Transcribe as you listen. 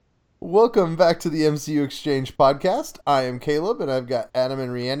Welcome back to the MCUExchange podcast. I am Caleb, and I've got Adam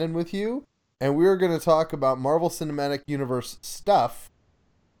and Rhiannon with you, and we're going to talk about Marvel Cinematic Universe stuff,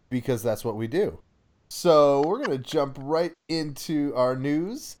 because that's what we do. So we're going to jump right into our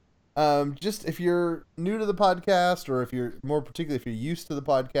news. Just if you're new to the podcast, or if you're more particularly if you're used to the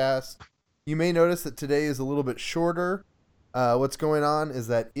podcast, you may notice that today is a little bit shorter. What's going on is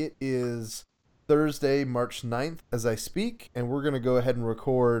that it is Thursday, March 9th as I speak, and we're going to go ahead and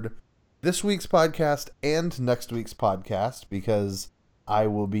record this week's podcast and next week's podcast because I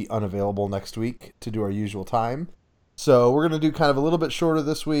will be unavailable next week to do our usual time. So we're going to do kind of a little bit shorter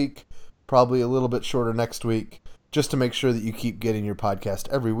this week, probably a little bit shorter next week, just to make sure that you keep getting your podcast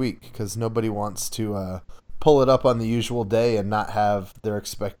every week, because nobody wants to pull it up on the usual day and not have their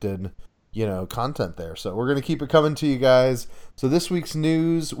expected content there. So we're going to keep it coming to you guys. So this week's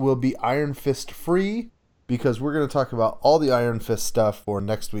news will be Iron Fist free, because we're going to talk about all the Iron Fist stuff for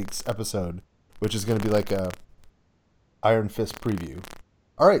next week's episode, which is going to be like a Iron Fist preview.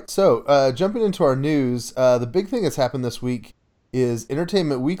 All right, so jumping into our news, the big thing that's happened this week is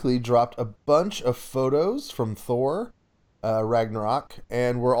Entertainment Weekly dropped a bunch of photos from Thor Ragnarok,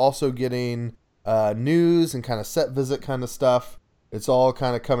 and we're also getting news and kind of set visit kind of stuff. It's all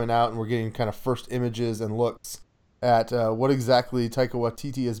kind of coming out, and we're getting kind of first images and looks at what exactly Taika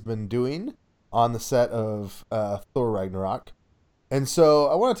Waititi has been doing on the set of Thor Ragnarok. And so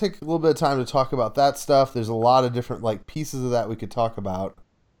I want to take a little bit of time to talk about that stuff. There's a lot of different pieces of that we could talk about.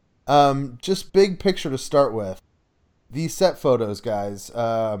 Just big picture to start with. These set photos, guys.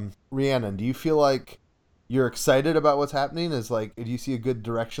 Rhiannon, do you feel like you're excited about what's happening? Do you see a good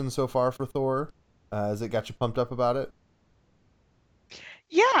direction so far for Thor? Has it got you pumped up about it?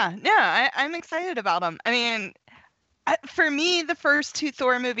 Yeah, no, I'm excited about them. I mean, for me, the first two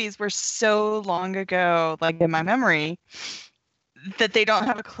Thor movies were so long ago, in my memory, that they don't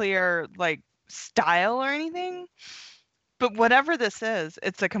have a clear, style or anything. But whatever this is,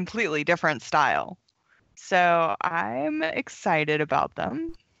 it's a completely different style. So I'm excited about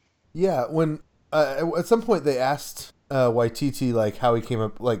them. Yeah, when at some point they asked Waititi how he came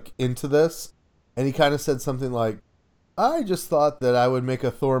up into this, and he kind of said something like, I just thought that I would make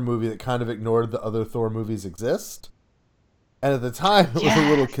a Thor movie that kind of ignored the other Thor movies exist. And at the time, it was a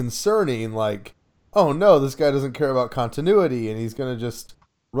little concerning, oh no, this guy doesn't care about continuity, and he's going to just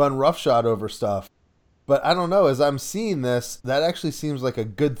run roughshod over stuff. But I don't know, as I'm seeing this, that actually seems like a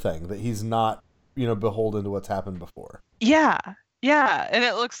good thing, that he's not, beholden to what's happened before. Yeah, and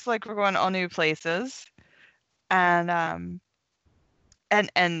it looks like we're going all new places. And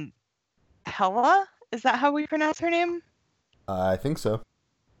Hela? Is that how we pronounce her name? I think so.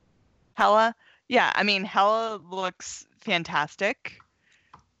 Hela? Yeah, I mean, Hela looks fantastic.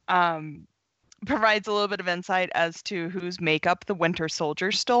 Provides a little bit of insight as to whose makeup the Winter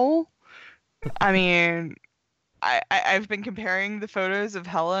Soldier stole. I mean, I've been comparing the photos of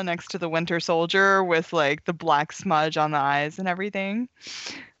Hela next to the Winter Soldier with the black smudge on the eyes and everything.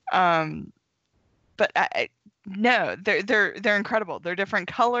 But no, they're incredible. They're different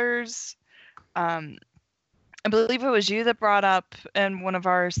colors. I believe it was you that brought up in one of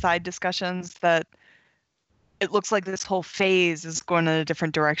our side discussions that it looks like this whole phase is going in a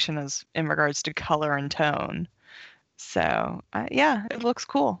different direction as in regards to color and tone. So, yeah, it looks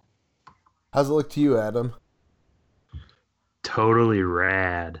cool. How's it look to you, Adam? Totally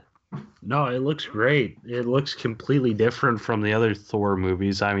rad. No, it looks great. It looks completely different from the other Thor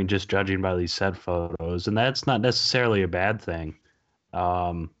movies. I mean, just judging by these set photos, and that's not necessarily a bad thing.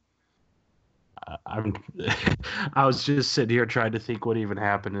 I was just sitting here trying to think what even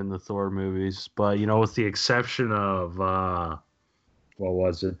happened in the Thor movies, but with the exception of what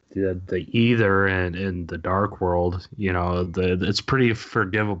was it, the Ether and the Dark World, it's pretty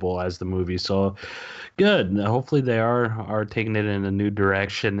forgivable as the movie. So good. Hopefully they are taking it in a new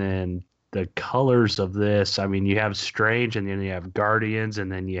direction. And the colors of this, I mean, you have Strange, and then you have Guardians, and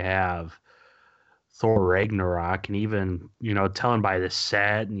then you have Thor Ragnarok, and even, telling by the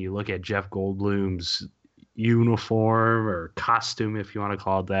set, and you look at Jeff Goldblum's uniform or costume, if you want to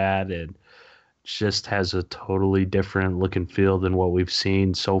call it that, and just has a totally different look and feel than what we've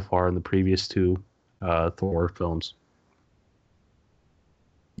seen so far in the previous two Thor films.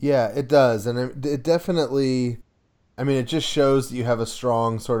 Yeah, it does. And it definitely, I mean, it just shows that you have a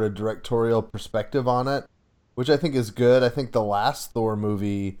strong sort of directorial perspective on it, which I think is good. I think the last Thor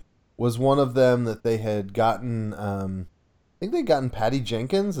movie was one of them that they had gotten, I think they'd gotten Patty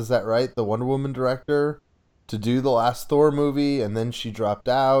Jenkins, is that right? The Wonder Woman director, to do the last Thor movie, and then she dropped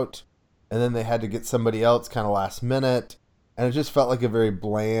out, and then they had to get somebody else kind of last minute, and it just felt like a very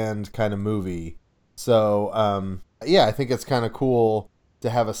bland kind of movie. So, yeah, I think it's kind of cool to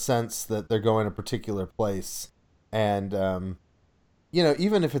have a sense that they're going a particular place. And, you know,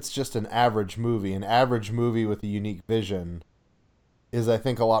 even if it's just an average movie with a unique vision is, I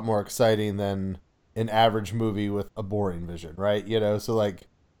think, a lot more exciting than an average movie with a boring vision, right? You know, so like,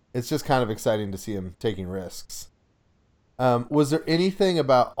 it's just kind of exciting to see him taking risks. Was there anything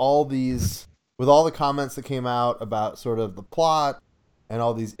about all these, with all the comments that came out about sort of the plot and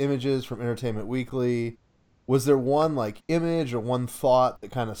all these images from Entertainment Weekly, was there one like image or one thought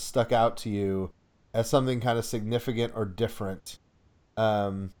that kind of stuck out to you as something kind of significant or different?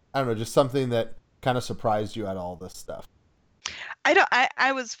 I don't know, just something that kind of surprised you at all this stuff.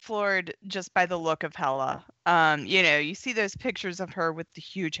 I was floored just by the look of Hela. You know, you see those pictures of her with the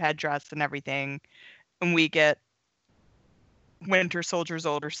huge headdress and everything, and we get Winter Soldier's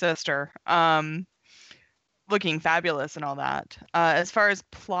older sister, looking fabulous and all that. As far as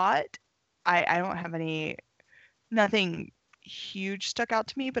plot, I don't have nothing huge stuck out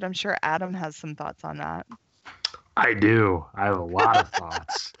to me, but I'm sure Adam has some thoughts on that. I do. I have a lot of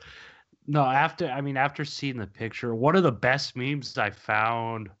thoughts. No, after seeing the picture, one of the best memes I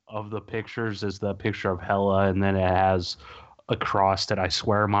found of the pictures is the picture of Hela, and then it has across it, "I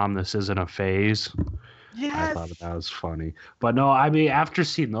swear, Mom, this isn't a phase." Yes. I thought that was funny. But no, I mean, after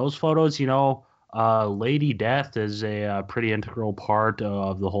seeing those photos, you know, Lady Death is a pretty integral part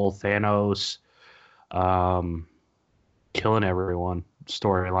of the whole Thanos killing everyone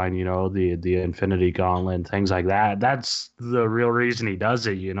storyline, you know, the Infinity Gauntlet, things like that. That's the real reason he does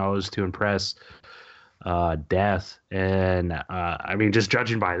it, you know, is to impress Death. And I mean, just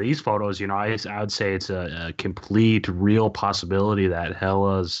judging by these photos, you know, I would say it's a complete real possibility that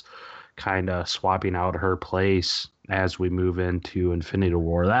Hela's kind of swapping out her place as we move into Infinity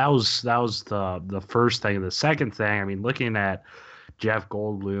War. That was the first thing. The second thing, I mean, looking at Jeff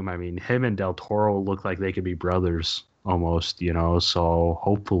Goldblum, I mean, him and Del Toro look like they could be brothers almost, you know. So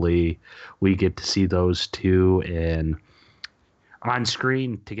hopefully we get to see those two in on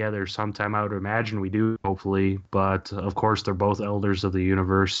screen together sometime. I would imagine we do, hopefully. But of course, they're both elders of the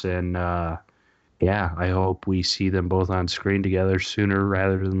universe, and yeah, I hope we see them both on screen together sooner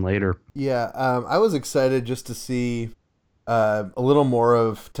rather than later. Yeah, I was excited just to see a little more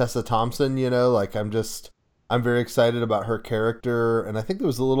of Tessa Thompson, you know, like I'm very excited about her character. And I think there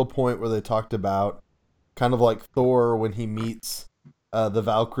was a little point where they talked about kind of like Thor when he meets the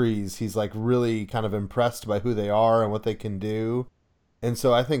Valkyries, he's like really kind of impressed by who they are and what they can do. And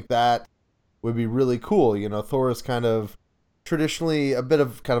so I think that would be really cool. You know, Thor is kind of traditionally a bit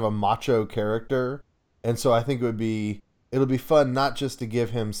of kind of a macho character. And so I think it'll be fun not just to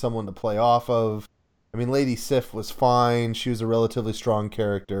give him someone to play off of. I mean, Lady Sif was fine. She was a relatively strong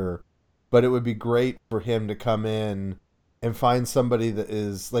character, but it would be great for him to come in and find somebody that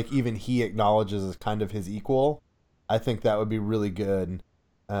is like even he acknowledges as kind of his equal. I think that would be really good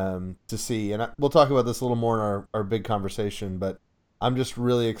to see. And we'll talk about this a little more in our big conversation, but I'm just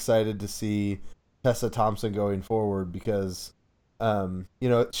really excited to see Tessa Thompson going forward because, you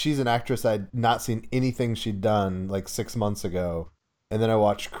know, she's an actress I'd not seen anything she'd done like 6 months ago. And then I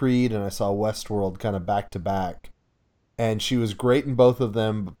watched Creed and I saw Westworld kind of back to back. And she was great in both of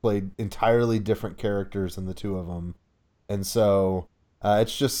them, but played entirely different characters in the two of them. And so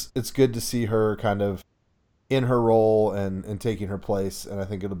it's good to see her kind of in her role and taking her place. And I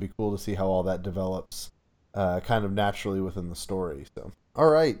think it'll be cool to see how all that develops kind of naturally within the story. So, all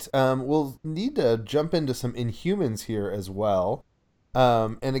right. We'll need to jump into some Inhumans here as well.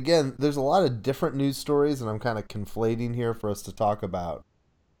 And again, there's a lot of different news stories, and I'm kind of conflating here for us to talk about.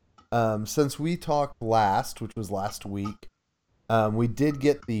 Since we talked last, which was last week, we did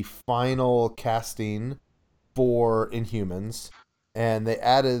get the final casting for Inhumans, and they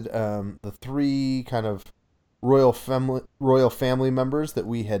added the three kind of royal family members that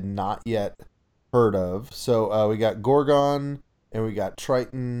we had not yet heard of. So we got Gorgon, and we got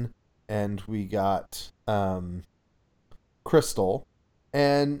Triton, and we got Crystal.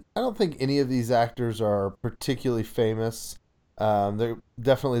 And I don't think any of these actors are particularly famous. They're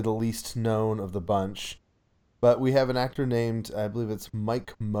definitely the least known of the bunch. But we have an actor named, I believe it's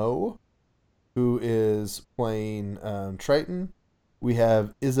Mike Moe, who is playing Triton. We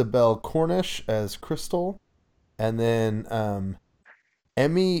have Isabel Cornish as Crystal. And then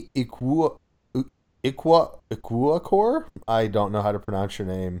Emmy Ikuakor? I don't know how to pronounce your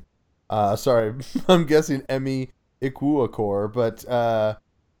name. Sorry, I'm guessing Emmy Ikuakor. But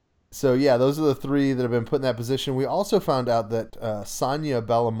so yeah, those are the three that have been put in that position. We also found out that Sonia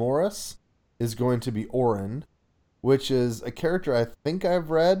Ballamoris is going to be Orin, which is a character I think I've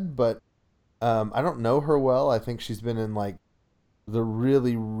read, but I don't know her well. I think she's been in like the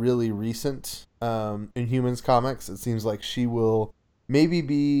really, really recent Inhumans comics. It seems like she will maybe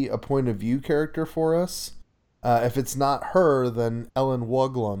be a point of view character for us. If it's not her, then Ellen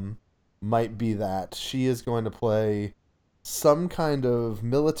Woglum might be that. She is going to play some kind of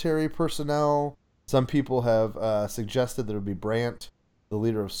military personnel. Some people have suggested that it would be Brant, the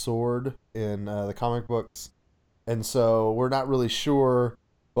leader of Sword in the comic books. And so we're not really sure,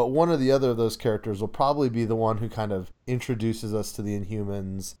 but one or the other of those characters will probably be the one who kind of introduces us to the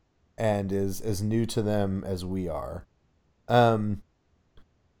Inhumans and is as new to them as we are.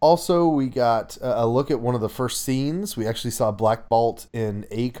 Also, we got a look at one of the first scenes. We actually saw Black Bolt in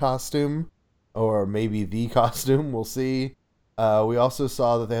a costume, or maybe the costume. We'll see. We also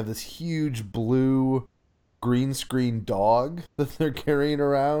saw that they have this huge blue green screen dog that they're carrying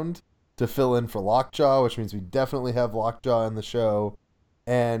around to fill in for Lockjaw, which means we definitely have Lockjaw in the show.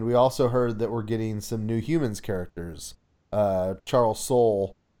 And we also heard that we're getting some new Humans characters. Charles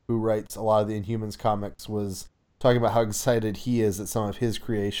Soule, who writes a lot of the Inhumans comics, was talking about how excited he is that some of his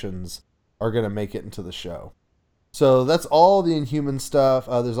creations are going to make it into the show. So that's all the Inhuman stuff.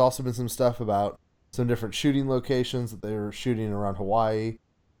 There's also been some stuff about some different shooting locations that they're shooting around Hawaii.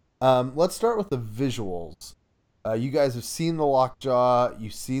 Let's start with the visuals. You guys have seen the Lockjaw.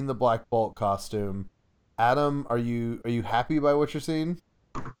 You've seen the Black Bolt costume. Adam, are you happy by what you're seeing?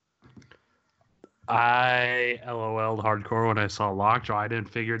 I LOL'd hardcore when I saw Lockjaw. I didn't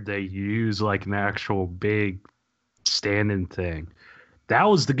figure they use like an actual big standing thing. That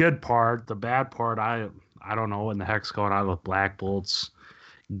was the good part. The bad part, I don't know what in the heck's going on with Black Bolt's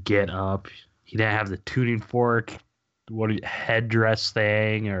get up. He didn't have the tuning fork, headdress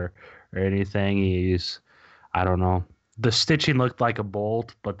thing or anything. I don't know. The stitching looked like a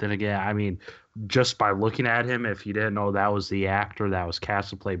bolt, but then again, I mean, just by looking at him, if you didn't know that was the actor that was cast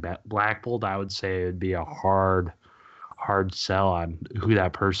to play Black Bolt, I would say it'd be a hard sell on who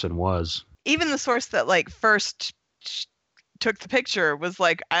that person was. Even the source that like first took the picture was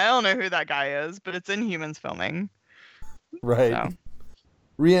like, I don't know who that guy is, but it's Inhumans filming. Right. So.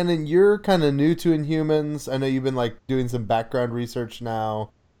 Rhiannon, you're kind of new to Inhumans. I know you've been like doing some background research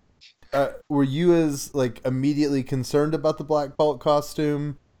now. Were you as like immediately concerned about the Black Bolt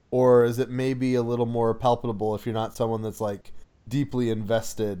costume, or is it maybe a little more palpable if you're not someone that's like deeply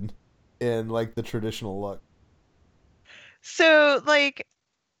invested in like the traditional look? So like,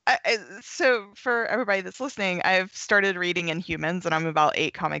 so for everybody that's listening, I've started reading Inhumans, and I'm about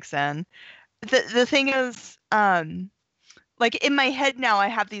 8 comics in. The thing is, like in my head now, I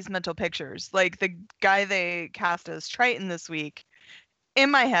have these mental pictures. Like the guy they cast as Triton this week. In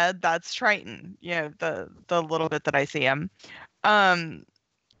my head, that's Triton. You know, the little bit that I see him. I'm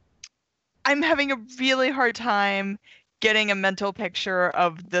having a really hard time getting a mental picture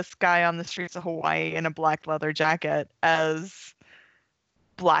of this guy on the streets of Hawaii in a black leather jacket as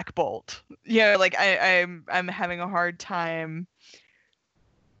Black Bolt. You know, like I'm having a hard time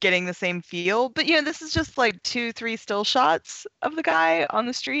getting the same feel. But you know, this is just like 2-3 still shots of the guy on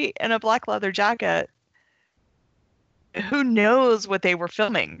the street in a black leather jacket. Who knows what they were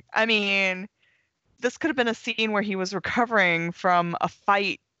filming? I mean, this could have been a scene where he was recovering from a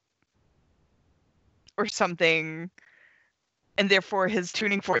fight or something, and therefore his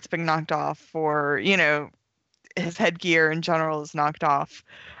tuning fork's been knocked off, or, you know, his headgear in general is knocked off.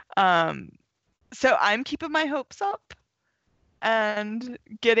 So I'm keeping my hopes up and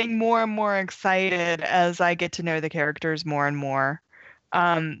getting more and more excited as I get to know the characters more and more.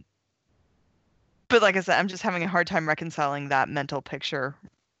 But like I said, I'm just having a hard time reconciling that mental picture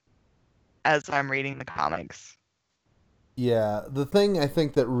as I'm reading the comics. Yeah, the thing I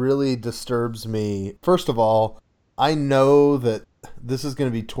think that really disturbs me, first of all, I know that this is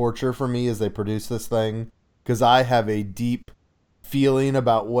going to be torture for me as they produce this thing, because I have a deep feeling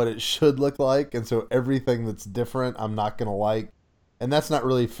about what it should look like, and so everything that's different I'm not going to like. And that's not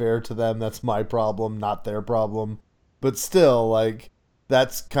really fair to them. That's my problem, not their problem. But still, like,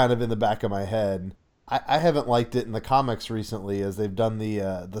 that's kind of in the back of my head. I haven't liked it in the comics recently, as they've done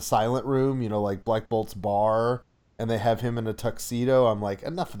the Silent Room, you know, like Black Bolt's bar, and they have him in a tuxedo. I'm like,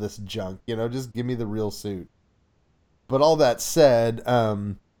 enough of this junk, you know, just give me the real suit. But all that said,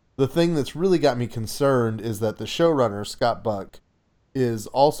 the thing that's really got me concerned is that the showrunner, Scott Buck, is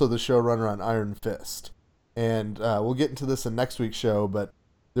also the showrunner on Iron Fist. And we'll get into this in next week's show, but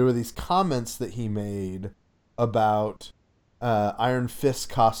there were these comments that he made about Iron Fist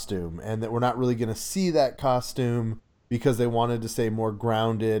costume, and that we're not really going to see that costume because they wanted to stay more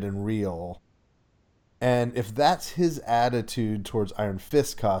grounded and real. And if that's his attitude towards Iron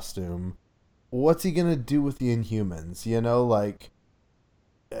Fist costume, what's he going to do with the Inhumans? You know, like,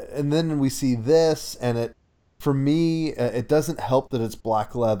 and then we see this, and it, for me, it doesn't help that it's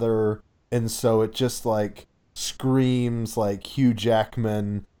black leather, and so it just like screams like Hugh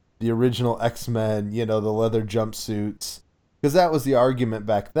Jackman, the original X-Men, the leather jumpsuits. Because that was the argument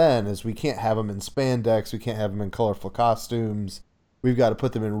back then, is we can't have them in spandex, we can't have them in colorful costumes. We've got to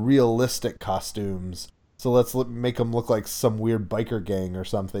put them in realistic costumes. So let's make them look like some weird biker gang or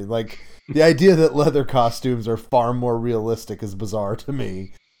something. Like, the idea that leather costumes are far more realistic is bizarre to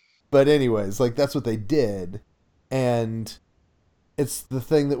me. But anyways, like, that's what they did. And it's the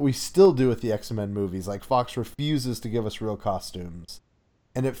thing that we still do with the X-Men movies. Like, Fox refuses to give us real costumes.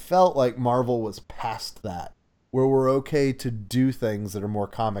 And it felt like Marvel was past that, where we're okay to do things that are more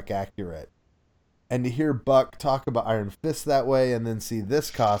comic accurate. And to hear Buck talk about Iron Fist that way and then see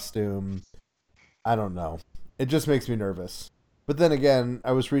this costume, I don't know. It just makes me nervous. But then again,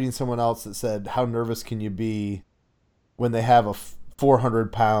 I was reading someone else that said, how nervous can you be when they have a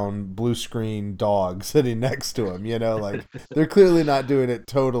 400-pound blue screen dog sitting next to him? Like, they're clearly not doing it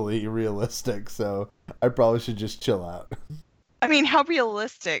totally realistic, so I probably should just chill out. I mean, how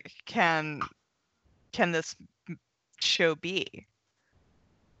realistic can this show be?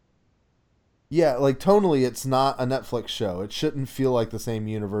 Yeah, like, tonally, it's not a Netflix show. It shouldn't feel like the same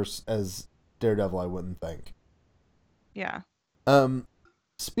universe as Daredevil, I wouldn't think. Yeah.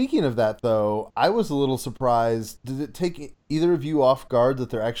 Speaking of that, though, I was a little surprised. Did it take either of you off guard that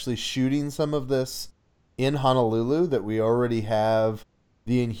they're actually shooting some of this in Honolulu, that we already have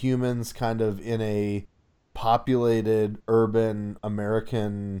the Inhumans kind of in a populated, urban,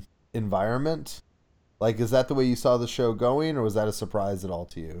 American environment? Like, is that the way you saw the show going, or was that a surprise at all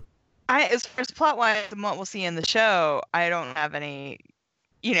to you? As far as plot-wise and what we'll see in the show, I don't have any,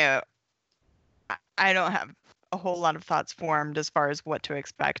 I don't have a whole lot of thoughts formed as far as what to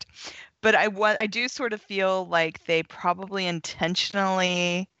expect. But I do sort of feel like they probably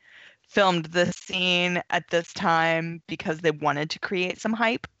intentionally filmed this scene at this time because they wanted to create some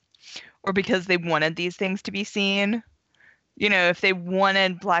hype, or because they wanted these things to be seen. If they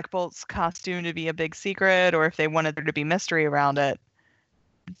wanted Black Bolt's costume to be a big secret, or if they wanted there to be mystery around it,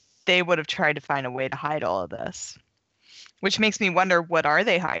 they would have tried to find a way to hide all of this. Which makes me wonder, what are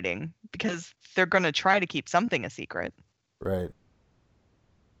they hiding? Because they're going to try to keep something a secret. Right.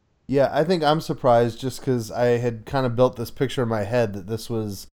 Yeah, I think I'm surprised just because I had kind of built this picture in my head that this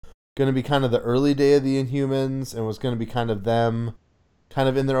was going to be kind of the early day of the Inhumans, and was going to be kind of them kind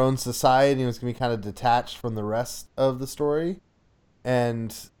of in their own society, and it was going to be kind of detached from the rest of the story.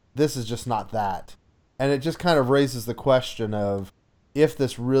 And this is just not that. And it just kind of raises the question of, if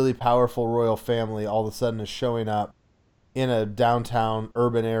this really powerful royal family all of a sudden is showing up in a downtown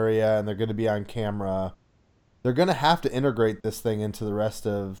urban area and they're going to be on camera, they're going to have to integrate this thing into the rest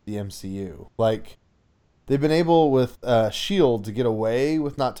of the MCU. Like, they've been able with S.H.I.E.L.D. to get away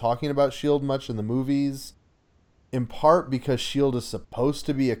with not talking about S.H.I.E.L.D. much in the movies, in part because S.H.I.E.L.D. is supposed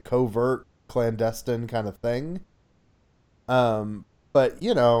to be a covert, clandestine kind of thing. But,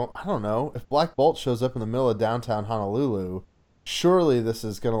 I don't know. If Black Bolt shows up in the middle of downtown Honolulu, surely this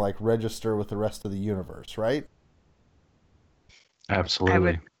is going to, like, register with the rest of the universe, right?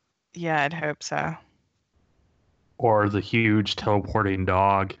 Absolutely. I'd hope so. Or the huge teleporting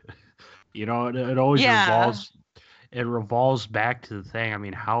dog. It always revolves back to the thing. I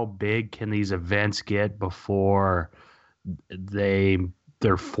mean, how big can these events get before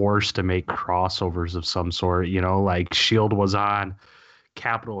they're forced to make crossovers of some sort? Like S.H.I.E.L.D. was on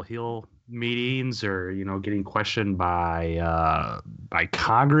Capitol Hill meetings, or getting questioned by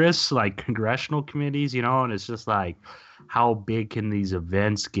Congress, like congressional committees, and it's just like, how big can these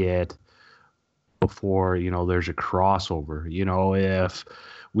events get before there's a crossover? If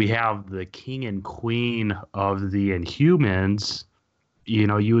we have the king and queen of the Inhumans,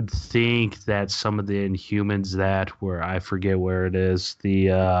 you would think that some of the Inhumans that were, I forget where it is,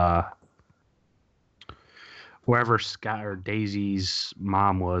 the wherever Scott or Daisy's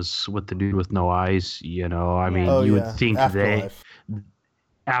mom was with the dude with no eyes, I mean, you would think Afterlife.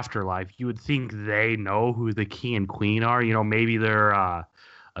 Afterlife, you would think they know who the king and queen are. Maybe they're a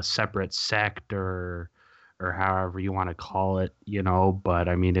separate sect, or however you want to call it, but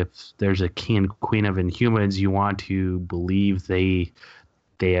I mean, if there's a king and queen of Inhumans, you want to believe they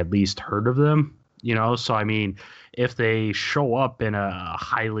at least heard of them, so I mean, if they show up in a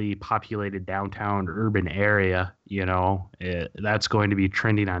highly populated downtown urban area, that's going to be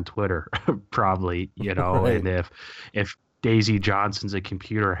trending on Twitter probably, Right. And if Daisy Johnson's a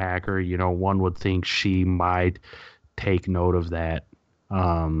computer hacker, one would think she might take note of that.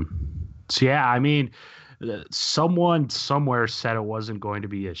 So yeah, I mean, someone somewhere said it wasn't going to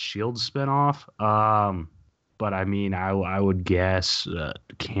be a Shield spinoff. But I mean, I would guess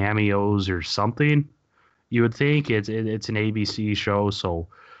cameos or something. You would think it's an ABC show, so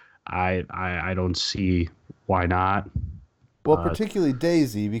I don't see why not? Well, But particularly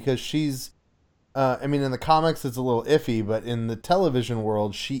Daisy, because she's, I mean, in the comics it's a little iffy, but in the television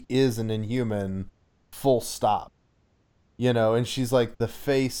world, she is an Inhuman, full stop. You know, and she's like the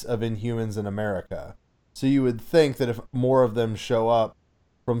face of Inhumans in America. So you would think that if more of them show up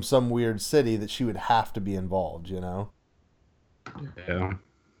from some weird city, that she would have to be involved, you know? yeah.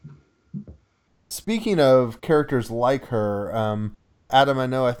 Speaking of characters like her,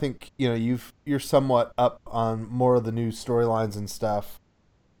 Adam, I think you're somewhat up on more of the new storylines and stuff.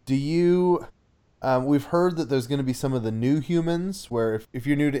 Do you? We've heard that there's going to be some of the new humans, where if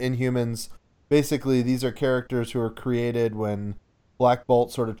you're new to Inhumans, basically these are characters who are created when Black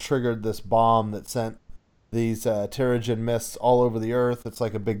Bolt sort of triggered this bomb that sent these Terrigen mists all over the Earth. It's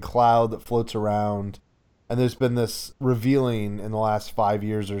like a big cloud that floats around, and there's been this revealing in the last 5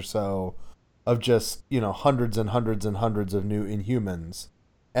 years or so of just hundreds and hundreds and hundreds of new Inhumans,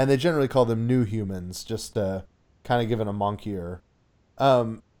 and they generally call them new humans, just to kind of give it a monkier.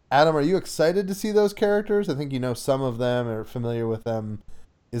 Um, Adam, are you excited to see those characters? I think you know some of them or are familiar with them.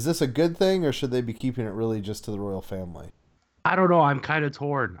 Is this a good thing, or should they be keeping it really just to the royal family? I don't know. I'm kind of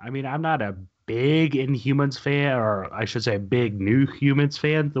torn. I mean, I'm not a big Inhumans fan, or I should say, a big New Humans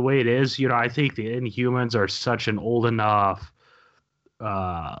fan. The way it is, I think the Inhumans are such an old enough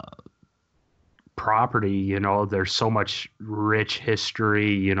uh, property. There's so much rich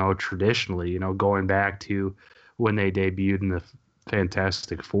history. Traditionally, going back to when they debuted in the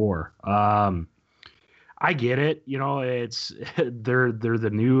Fantastic Four. I get it. It's they're the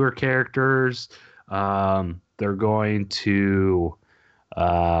newer characters. They're going to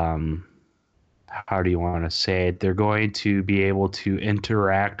um, how do you want to say it? They're going to be able to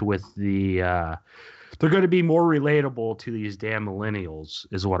interact with they're going to be more relatable to these damn millennials,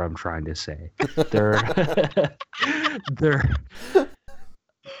 is what I'm trying to say. They're they're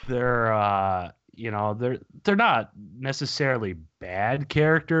they're not necessarily bad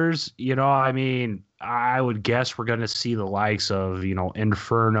characters. I mean, I would guess we're going to see the likes of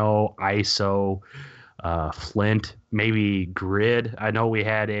Inferno, ISO, Flint, maybe Grid. I know we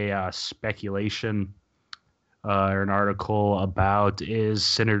had a speculation or an article about is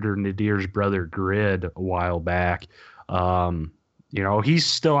Senator Nadir's brother Grid a while back. He's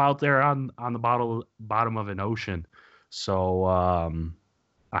still out there on the bottom of an ocean. So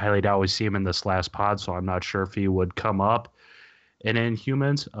I highly doubt we see him in this last pod, so I'm not sure if he would come up in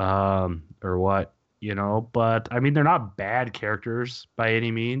Inhumans or what, But I mean, they're not bad characters by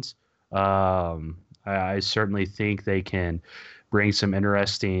any means. I certainly think they can bring some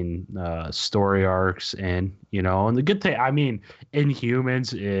interesting story arcs in, And the good thing, I mean,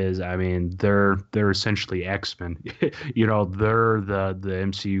 Inhumans is, I mean, they're essentially X-Men. They're the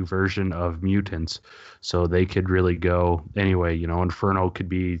MCU version of mutants, so they could really go anyway. Inferno could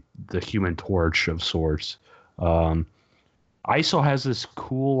be the Human Torch of sorts. ISO has this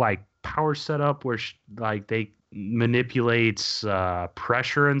cool like power setup where like they manipulates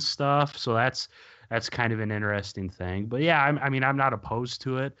pressure and stuff. So that's kind of an interesting thing. But yeah, I mean, I'm not opposed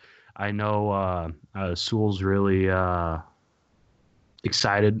to it. I know Sewell's really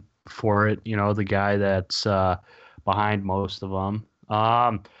excited for it. The guy that's behind most of them.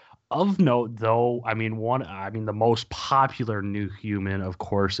 Of note, though, the most popular new human, of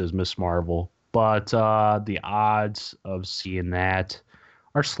course, is Miss Marvel. But the odds of seeing that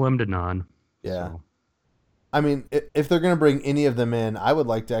are slim to none. Yeah. So. I mean, if they're going to bring any of them in, I would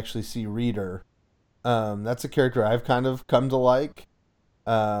like to actually see Reader. That's a character I've kind of come to like.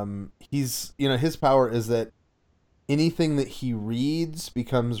 He's, his power is that anything that he reads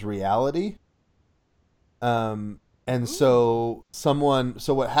becomes reality. And so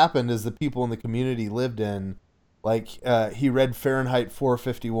what happened is the people in the community lived in, like, he read Fahrenheit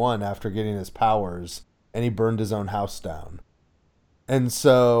 451 after getting his powers, and he burned his own house down. And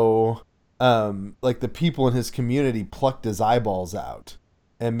so, like, the people in his community plucked his eyeballs out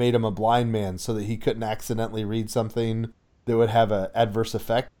and made him a blind man so that he couldn't accidentally read something that would have an adverse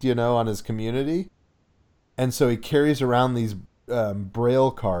effect, on his community. And so he carries around these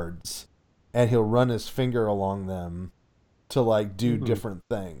braille cards, and he'll run his finger along them to like do different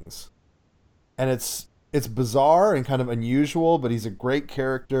things. And it's bizarre and kind of unusual, but he's a great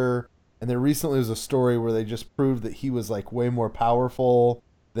character. And there recently was a story where they just proved that he was like way more powerful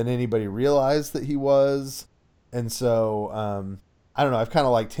than anybody realized that he was. And so I don't know, I've kind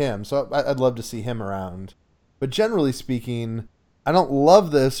of liked him, so I'd love to see him around. But generally speaking, I don't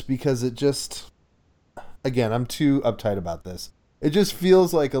love this because it just, again, I'm too uptight about this. It just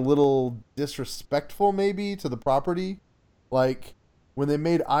feels like a little disrespectful, maybe, to the property. Like, when they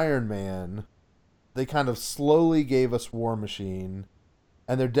made Iron Man, they kind of slowly gave us War Machine,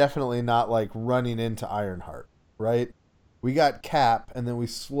 and they're definitely not like running into Ironheart, right? We got Cap, and then we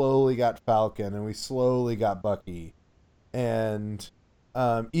slowly got Falcon, and we slowly got Bucky, and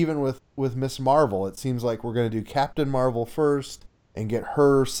even with Miss Marvel, it seems like we're going to do Captain Marvel first and get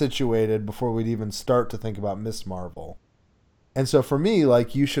her situated before we'd even start to think about Miss Marvel. And so for me,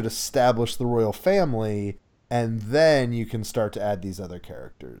 like, you should establish the royal family, and then you can start to add these other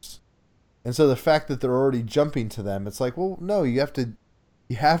characters. And so the fact that they're already jumping to them, it's like, well, no, you have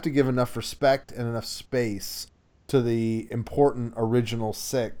to give enough respect and enough space to the important original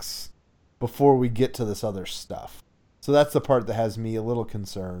 6 before we get to this other stuff. So that's the part that has me a little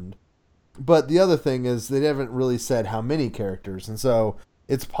concerned. But the other thing is they haven't really said how many characters, and so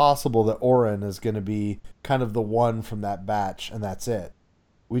it's possible that Orin is going to be kind of the one from that batch, and that's it.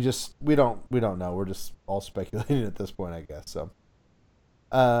 We don't know. We're just all speculating at this point, I guess. So,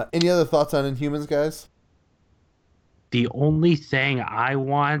 any other thoughts on Inhumans, guys? The only thing I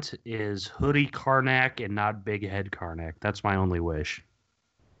want is Hoodie Karnak and not Big Head Karnak. That's my only wish.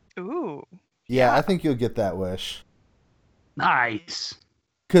 Ooh. Yeah, I think you'll get that wish. Nice.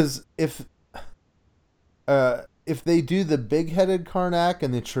 Because if they do the big-headed Karnak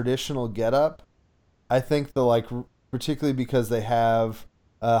and the traditional getup, I think particularly because they have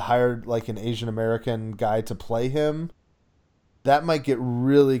hired like an Asian American guy to play him, that might get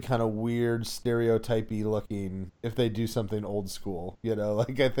really kind of weird, stereotypy looking if they do something old school.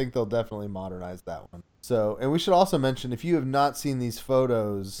 Like I think they'll definitely modernize that one. So, and we should also mention, if you have not seen these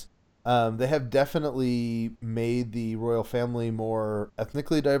photos, they have definitely made the royal family more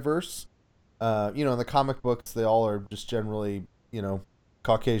ethnically diverse. In the comic books, they all are just generally,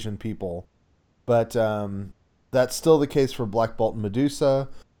 Caucasian people. But that's still the case for Black Bolt and Medusa.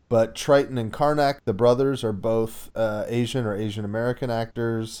 But Triton and Karnak, the brothers, are both Asian or Asian American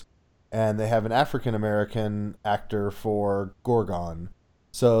actors. And they have an African American actor for Gorgon.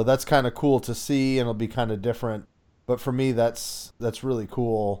 So that's kind of cool to see, and it'll be kind of different. But for me, that's really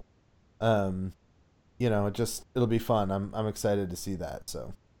cool. It'll be fun. I'm excited to see that.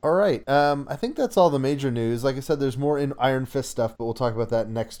 So. All right. I think that's all the major news. Like I said, there's more in Iron Fist stuff, but we'll talk about that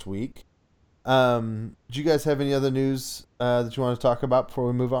next week. Do you guys have any other news that you want to talk about before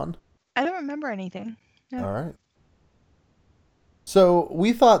we move on? I don't remember anything. No. All right. So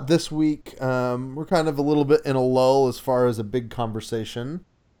we thought this week we're kind of a little bit in a lull as far as a big conversation,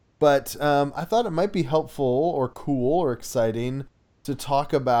 but I thought it might be helpful or cool or exciting to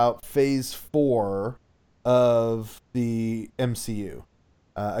talk about Phase 4 of the MCU.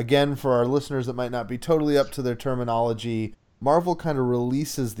 Again, for our listeners that might not be totally up to their terminology, Marvel kind of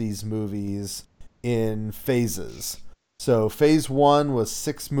releases these movies in phases. So Phase 1 was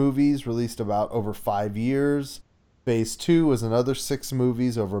 6 movies released about over 5 years. Phase 2 was another 6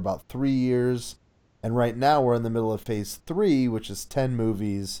 movies over about 3 years. And right now we're in the middle of Phase 3, which is 10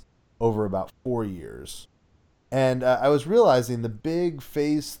 movies over about 4 years. And I was realizing the big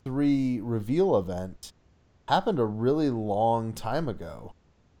Phase 3 reveal event happened a really long time ago.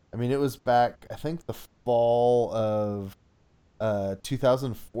 I mean, it was back, I think, the fall of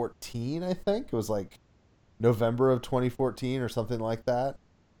 2014, I think. It was like November of 2014 or something like that.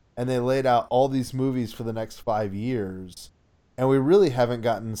 And they laid out all these movies for the next 5 years. And we really haven't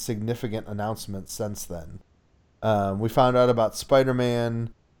gotten significant announcements since then. We found out about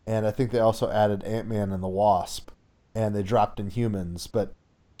Spider-Man, and I think they also added Ant-Man and the Wasp. And they dropped Inhumans. But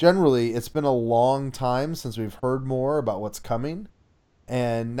generally, it's been a long time since we've heard more about what's coming.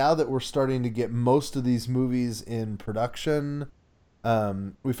 And now that we're starting to get most of these movies in production,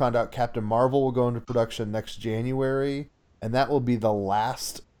 we found out Captain Marvel will go into production next January, and that will be the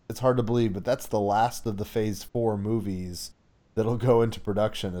last, it's hard to believe, but that's the last of the Phase 4 movies that'll go into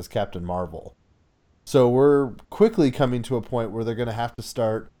production as Captain Marvel. So we're quickly coming to a point where they're going to have to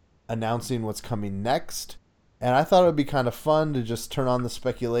start announcing what's coming next, and I thought it would be kind of fun to just turn on the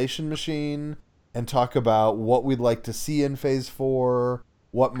speculation machine and talk about what we'd like to see in Phase 4,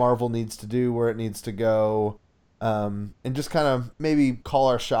 what Marvel needs to do, where it needs to go, and just kind of maybe call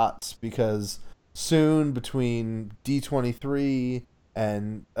our shots, because soon, between D23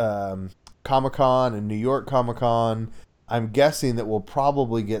 and Comic-Con and New York Comic-Con, I'm guessing that we'll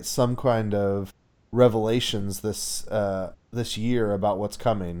probably get some kind of revelations this year about what's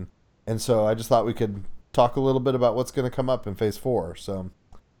coming. And so I just thought we could talk a little bit about what's going to come up in Phase 4. So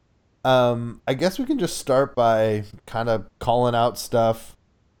I guess we can just start by kind of calling out stuff.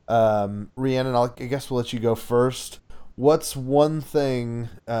 Rhiannon, I guess we'll let you go first. What's one thing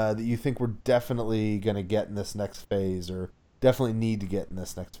that you think we're definitely going to get in this next phase, or definitely need to get in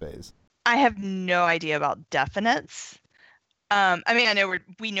this next phase? I have no idea about definites. I mean,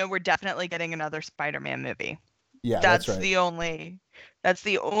 we know we're definitely getting another Spider-Man movie. Yeah, that's That's right.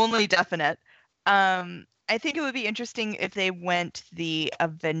 the only definite. I think it would be interesting if they went the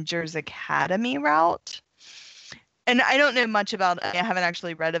Avengers Academy route. And I don't know much about, I haven't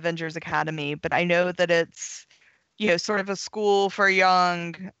actually read Avengers Academy, but I know that it's, sort of a school for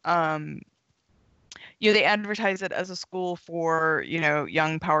young, they advertise it as a school for,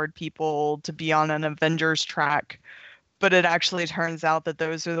 young powered people to be on an Avengers track, but it actually turns out that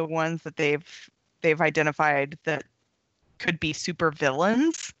those are the ones that they've identified that could be super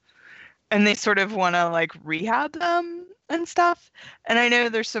villains, and they sort of want to like rehab them and stuff. And I know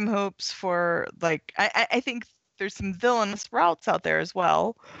there's some hopes for like I think there's some villainous routes out there as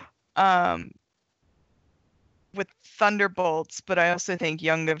well, um, with Thunderbolts, but I also think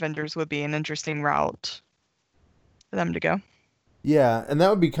Young Avengers would be an interesting route for them to go. Yeah, and that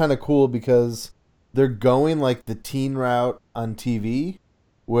would be kind of cool because they're going like the teen route on TV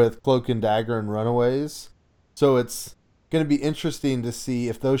with Cloak and Dagger and Runaways. So it's going to be interesting to see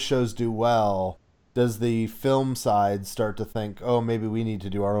if those shows do well. Does the film side start to think, oh, maybe we need to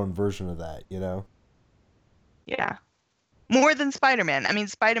do our own version of that, you know? Yeah. More than Spider-Man. I mean,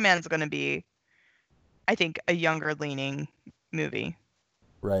 Spider-Man's going to be, I think, a younger leaning movie.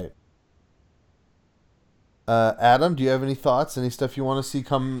 Right. Adam, do you have any thoughts? Any stuff you want to see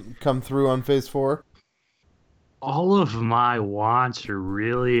come through on Phase 4? All of my wants are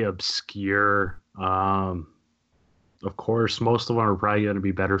really obscure. Of course, most of them are probably going to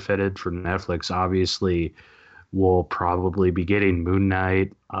be better fitted for Netflix. Obviously, we'll probably be getting Moon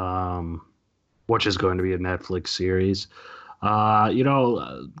Knight, which is going to be a Netflix series. Kind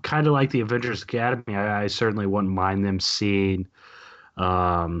of like the Avengers Academy, I certainly wouldn't mind them seeing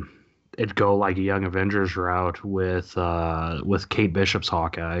um, it go like a Young Avengers route with Kate Bishop's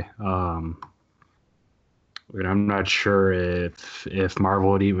Hawkeye. And I'm not sure if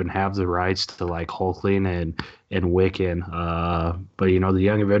Marvel would even have the rights to like Hulkling and Wiccan. But the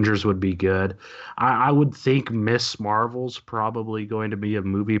Young Avengers would be good. I would think Miss Marvel's probably going to be a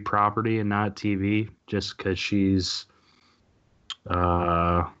movie property and not TV, just because she's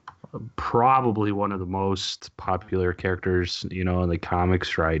uh, probably one of the most popular characters, in the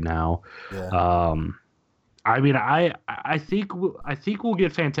comics right now. Yeah. I mean, I think we'll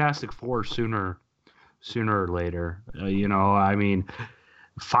get Fantastic Four sooner or later. I mean,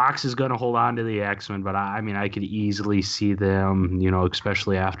 Fox is going to hold on to the X-Men, but I mean, I could easily see them,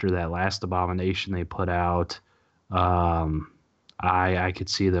 especially after that last Abomination they put out. Um, I could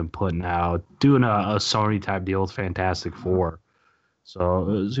see them doing a Sony type deal with Fantastic Four. So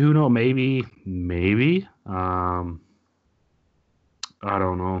who knows? Maybe. I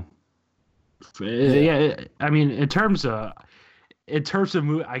don't know. Yeah, I mean, in terms of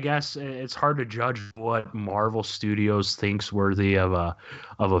movie, I guess it's hard to judge what Marvel Studios thinks worthy of a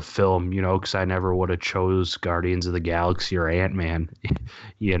film, because I never would have chose Guardians of the Galaxy or Ant-Man,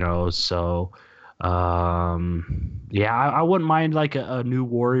 So, yeah, I wouldn't mind like a New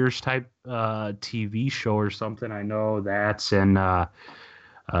Warriors type TV show or something. I know that's uh,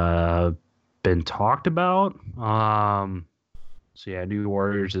 been talked about. So yeah, New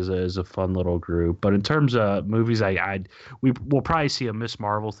Warriors is a fun little group. But in terms of movies, we'll probably see a Miss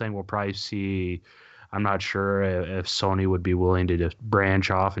Marvel thing. We'll probably see. I'm not sure if Sony would be willing to just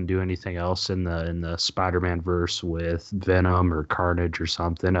branch off and do anything else in the Spider-Man verse with Venom or Carnage or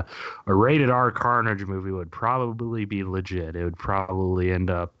something. A rated R Carnage movie would probably be legit. It would probably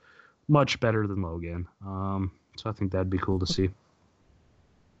end up much better than Logan. So I think that'd be cool to see.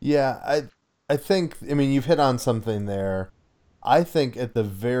 Yeah, I think, I mean, you've hit on something there. I think at the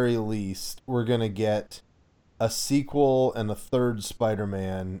very least we're going to get a sequel and a third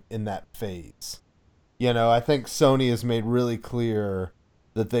Spider-Man in that phase. I think Sony has made really clear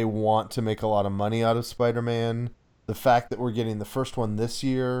that they want to make a lot of money out of Spider-Man. The fact that we're getting the first one this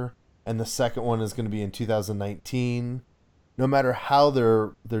year and the second one is going to be in 2019, no matter how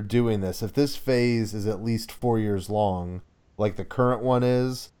they're doing this, if this phase is at least 4 years long, like the current one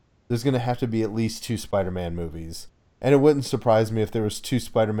is, there's going to have to be at least two Spider-Man movies. And it wouldn't surprise me if there was two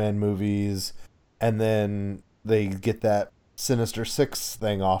Spider-Man movies and then they get that Sinister Six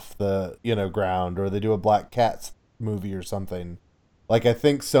thing off the, ground, or they do a Black Cat movie or something. Like, I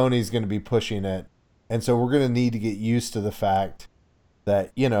think Sony's going to be pushing it. And so we're going to need to get used to the fact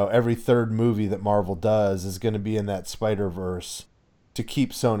that, every third movie that Marvel does is going to be in that Spider-Verse to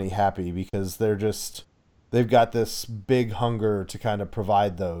keep Sony happy, because they've got this big hunger to kind of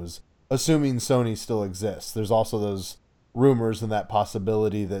provide those, assuming Sony still exists. There's also those rumors and that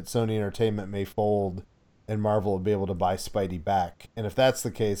possibility that Sony Entertainment may fold and Marvel will be able to buy Spidey back. And if that's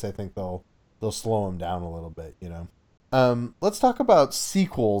the case, I think they'll slow him down a little bit. Let's talk about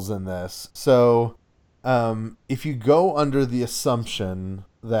sequels in this. So If you go under the assumption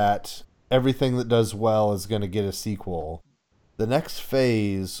that everything that does well is going to get a sequel, the next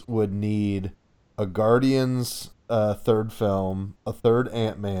phase would need a Guardians third film, a third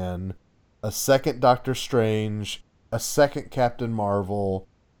Ant-Man, a second Doctor Strange, a second Captain Marvel,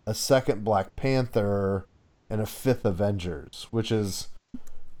 a second Black Panther, and a fifth Avengers, which is,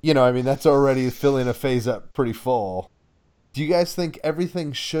 I mean, that's already filling a phase up pretty full. Do you guys think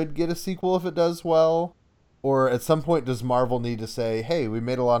everything should get a sequel if it does well? Or at some point does Marvel need to say, hey, we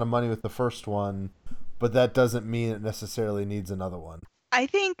made a lot of money with the first one, but that doesn't mean it necessarily needs another one? I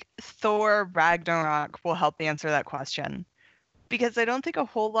think Thor Ragnarok will help answer that question because I don't think a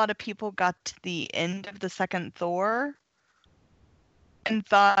whole lot of people got to the end of the second Thor and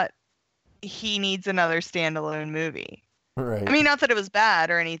thought he needs another standalone movie. Right. I mean, not that it was bad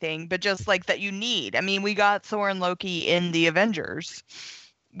or anything, but just like that you need. I mean, we got Thor and Loki in the Avengers.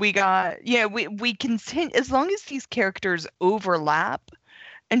 We got, we continue as long as these characters overlap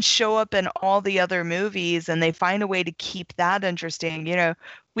and show up in all the other movies and they find a way to keep that interesting,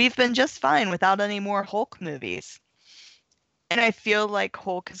 we've been just fine without any more Hulk movies. And I feel like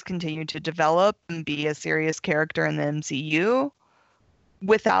Hulk has continued to develop and be a serious character in the MCU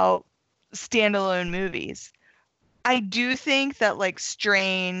without standalone movies. I do think that like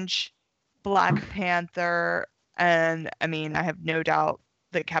Strange, Black Panther, and I mean, I have no doubt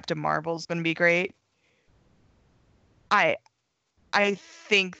that Captain Marvel is going to be great. I I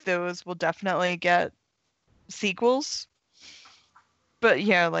think those will definitely get sequels. But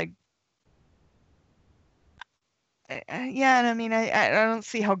yeah, like yeah, and I mean, I don't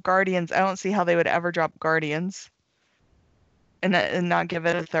see how Guardians. I don't see how they would ever drop Guardians and not give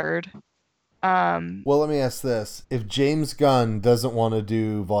it a third. Well, let me ask this: if James Gunn doesn't want to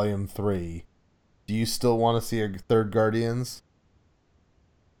do Volume 3, do you still want to see a third Guardians?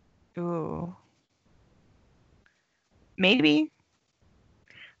 Ooh, maybe.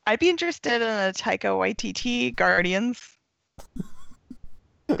 I'd be interested in a Taika Waititi Guardians.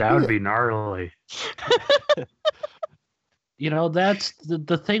 That would be gnarly. That's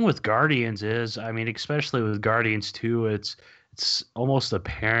the thing with Guardians is, I mean, especially with Guardians 2, it's almost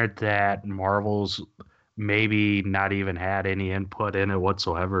apparent that Marvel's maybe not even had any input in it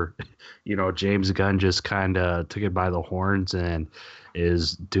whatsoever. James Gunn just kind of took it by the horns and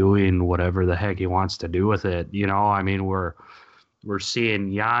is doing whatever the heck he wants to do with it. I mean, we're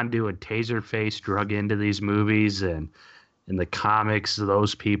seeing Yondu and Taserface drug into these movies, and in the comics,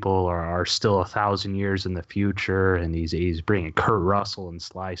 those people are still 1,000 years in the future, and he's bringing Kurt Russell and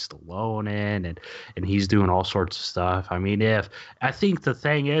Sly Stallone in, and he's doing all sorts of stuff. I mean, I think the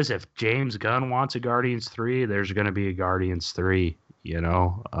thing is, if James Gunn wants a Guardians 3, there's going to be a Guardians 3.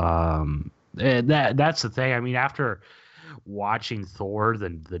 And that's the thing. I mean, after watching Thor,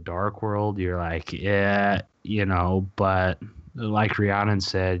 the Dark World, you're like, yeah, but like Rhiannon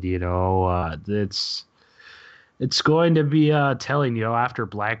said, it's going to be telling, after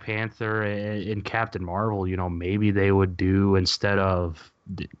Black Panther and Captain Marvel, maybe they would do, instead of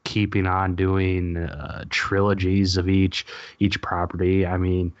keeping on doing trilogies of each property. I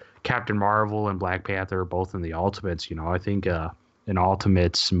mean, Captain Marvel and Black Panther are both in the Ultimates. I think an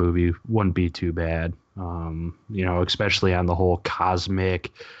Ultimates movie wouldn't be too bad. Especially on the whole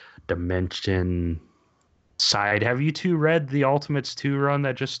cosmic dimension side. Have you two read the Ultimates 2 run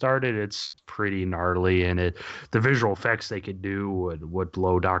that just started? It's pretty gnarly, and the visual effects they could do would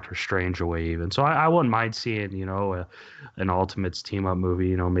blow Doctor Strange away even. So I wouldn't mind seeing, an Ultimates team up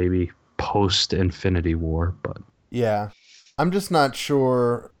movie, maybe post Infinity War, but yeah. I'm just not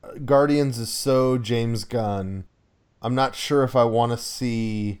sure. Guardians is so James Gunn. I'm not sure if I want to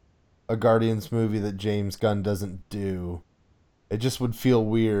see a Guardians movie that James Gunn doesn't do. It just would feel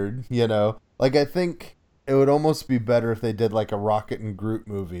weird, Like, I think it would almost be better if they did like a Rocket and Groot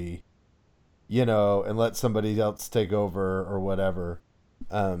movie, and let somebody else take over or whatever.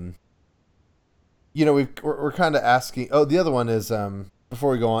 We're kind of asking. Oh, the other one is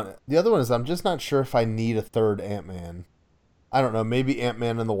before we go on. The other one is I'm just not sure if I need a third Ant-Man. I don't know. Maybe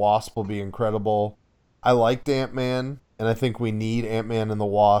Ant-Man and the Wasp will be incredible. I liked Ant-Man, and I think we need Ant-Man and the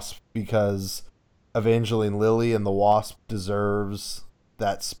Wasp because Evangeline Lilly and the Wasp deserves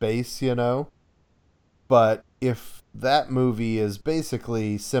that space, But if that movie is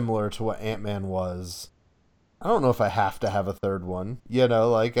basically similar to what Ant-Man was, I don't know if I have to have a third one.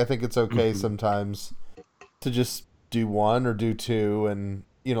 Like, I think it's okay sometimes to just do one or do two and,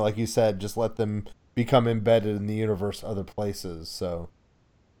 like you said, just let them become embedded in the universe other places. So,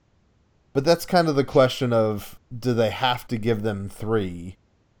 but that's kind of the question of, do they have to give them 3?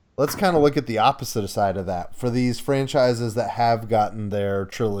 Let's kind of look at the opposite side of that. For these franchises that have gotten their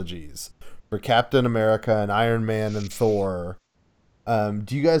trilogies, for Captain America and Iron Man and Thor.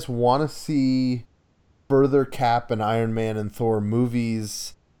 Do you guys want to see further Cap and Iron Man and Thor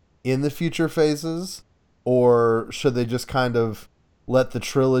movies in the future phases? Or should they just kind of let the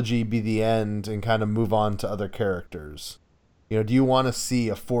trilogy be the end and kind of move on to other characters? Do you want to see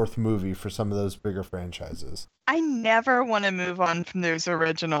a fourth movie for some of those bigger franchises? I never want to move on from those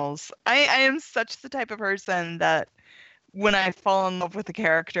originals. I am such the type of person that when I fall in love with a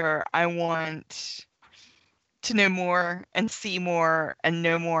character, I want to know more and see more and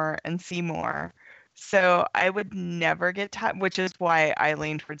know more and see more. So I would never get tired, which is why I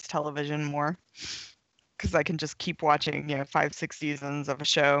lean towards television more, because I can just keep watching, 5, 6 seasons of a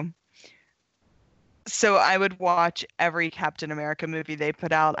show. So I would watch every Captain America movie they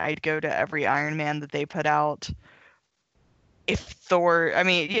put out. I'd go to every Iron Man that they put out. If Thor, I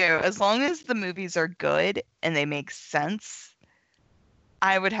mean, as long as the movies are good and they make sense,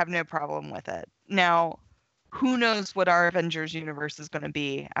 I would have no problem with it. Now, who knows what our Avengers universe is going to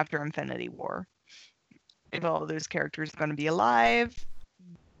be after Infinity War? If all of those characters are going to be alive,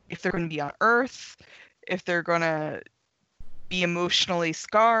 if they're going to be on Earth, if they're going to be emotionally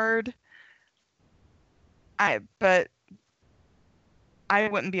scarred. But I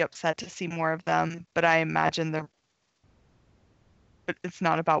wouldn't be upset to see more of them, but I imagine it's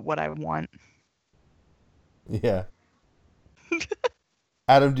not about what I want. Yeah.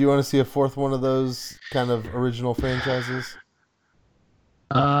 Adam, do you want to see a fourth one of those kind of original franchises?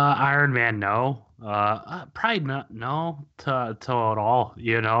 Iron Man, no. Probably not, no, to at all.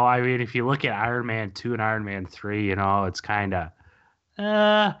 I mean, if you look at Iron Man 2 and Iron Man 3, it's kind of,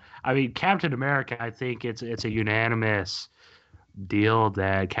 I mean, Captain America, I think it's a unanimous deal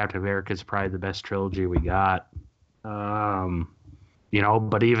that Captain America is probably the best trilogy we got.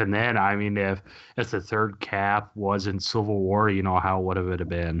 But even then, I mean, if the third Cap was in Civil War, how would it have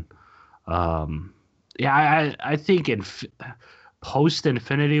been? Yeah, I think in post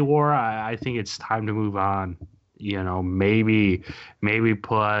Infinity War, I think it's time to move on. Maybe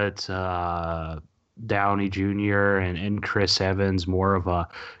put Downey Jr. and Chris Evans more of a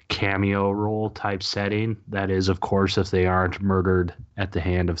cameo role type setting. That is, of course, if they aren't murdered at the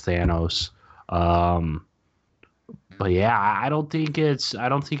hand of Thanos. But yeah, I don't think it's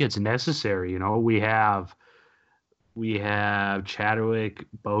necessary. We have Chadwick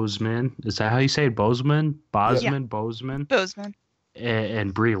Boseman. Is that how you say it? Boseman? Yeah. Boseman.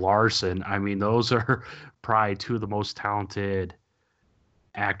 And Brie Larson. I mean, those are probably two of the most talented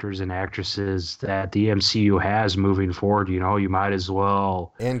actors and actresses that the MCU has moving forward. You might as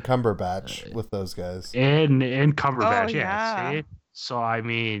well. And Cumberbatch with those guys. And Cumberbatch, yeah. See? So I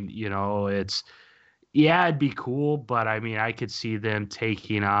mean, it'd be cool, but I mean, I could see them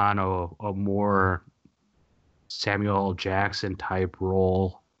taking on a more Samuel L. Jackson type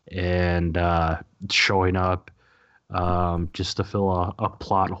role and showing up just to fill a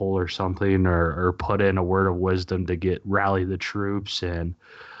plot hole or something, or put in a word of wisdom to rally the troops and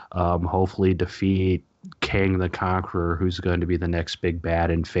hopefully defeat Kang the Conqueror, who's going to be the next big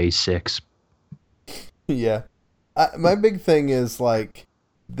bad in Phase 6. Yeah. My big thing is, like,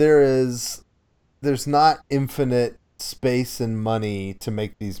 there's not infinite space and money to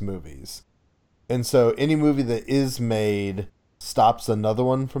make these movies. And so any movie that is made stops another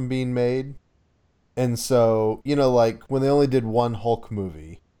one from being made. And so, like when they only did one Hulk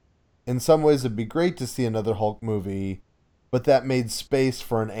movie, in some ways it'd be great to see another Hulk movie, but that made space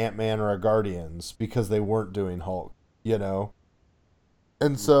for an Ant-Man or a Guardians because they weren't doing Hulk,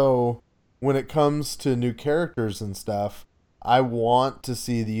 And so when it comes to new characters and stuff, I want to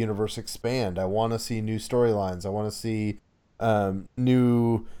see the universe expand. I want to see new storylines. I want to see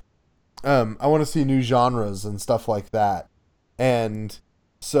new genres and stuff like that. And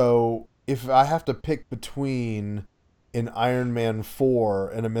so if I have to pick between an Iron Man 4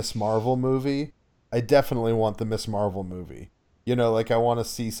 and a Miss Marvel movie, I definitely want the Miss Marvel movie. Like I want to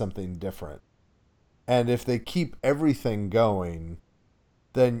see something different. And if they keep everything going,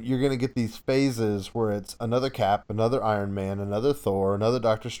 then you're going to get these phases where it's another Cap, another Iron Man, another Thor, another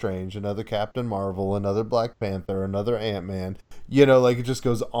Doctor Strange, another Captain Marvel, another Black Panther, another Ant-Man. Like it just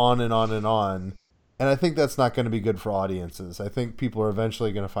goes on and on and on. And I think that's not going to be good for audiences. I think people are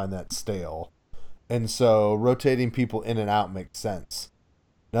eventually going to find that stale. And so rotating people in and out makes sense.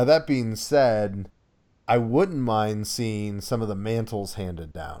 Now, that being said, I wouldn't mind seeing some of the mantles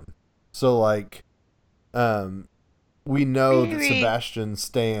handed down. So, like, we know that Sebastian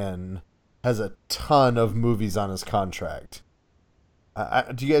Stan has a ton of movies on his contract.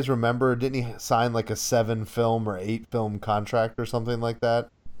 Do you guys remember? Didn't he sign like a 7-film or 8-film contract or something like that?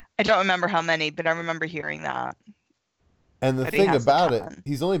 I don't remember how many, but I remember hearing that. And the But he thing has a about it, ton.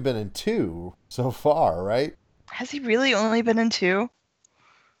 he's only been in 2 so far, right? Has he really only been in 2?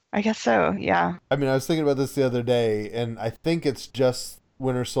 I guess so, yeah. I mean, I was thinking about this the other day, and I think it's just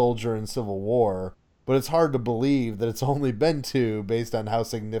Winter Soldier and Civil War, but it's hard to believe that it's only been 2 based on how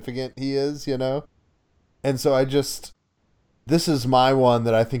significant he is, you know? And so this is my one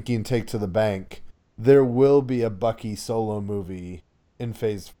that I think you can take to the bank. There will be a Bucky solo movie in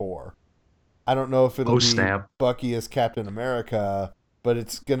Phase 4. I don't know if it'll Oh be snap! Bucky as Captain America, but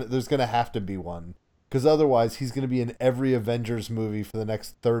there's gonna have to be one because otherwise he's gonna be in every Avengers movie for the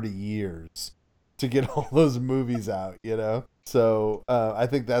next 30 years to get all those movies out, you know. So I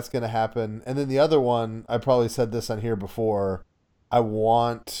think that's gonna happen. And then the other one, I probably said this on here before. I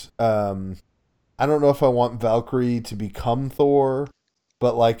want I don't know if I want Valkyrie to become Thor,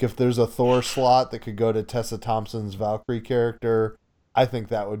 but like if there's a Thor slot that could go to Tessa Thompson's Valkyrie character, I think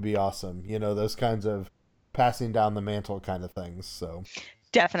that would be awesome. You know, those kinds of passing down the mantle kind of things. So,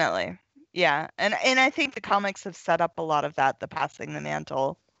 Definitely. Yeah. And I think the comics have set up a lot of that, the passing the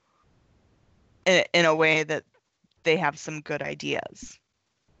mantle, in a way that they have some good ideas.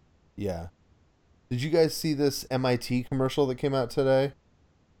 yeah. Did you guys see this MIT commercial that came out today?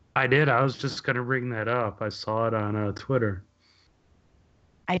 I did. I was just gonna bring that up. I saw it on Twitter.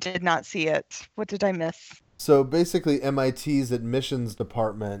 I did not see it. What did I miss? So basically, MIT's admissions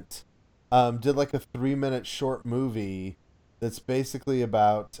department did like a 3-minute short movie that's basically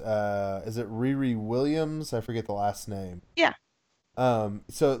about is it Riri Williams? I forget the last name. Yeah.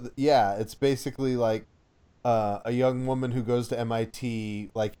 Yeah, it's basically like a young woman who goes to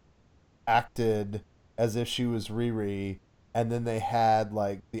MIT like acted as if she was Riri, and then they had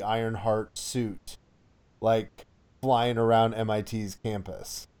like the Ironheart suit like flying around MIT's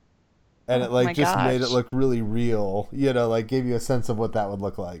campus, and Oh it like my just made it gosh. look really real, you know, like gave you a sense of what that would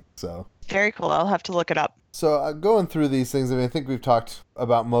look like. Very cool. I'll have to look it up. So going through these things, I mean, I think we've talked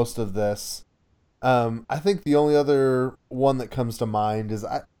about most of this. I think the only other one that comes to mind is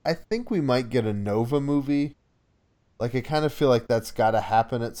I think we might get a Nova movie. Like I kind of feel like that's got to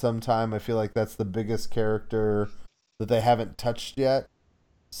happen at some time. I feel like that's the biggest character that they haven't touched yet.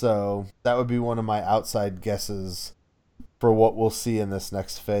 So that would be one of my outside guesses for what we'll see in this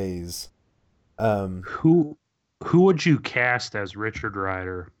next phase. Um, Who who would you cast as Richard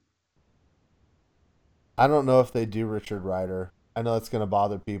Rider? I don't know if they do Richard Rider. I know it's going to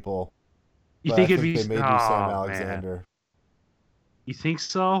bother people, You but I think it'd think be? they may do Sam Oh man, Alexander. you think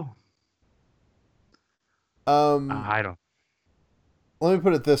so? Um, I don't. Let me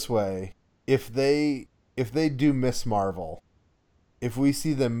put it this way: if they do Miss Marvel, if we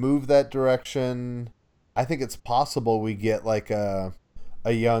see them move that direction, I think it's possible we get like a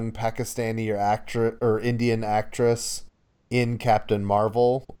young Pakistani or actress or Indian actress in Captain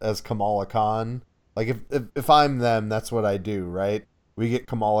Marvel as Kamala Khan. Like if I'm them, that's what I do, right? We get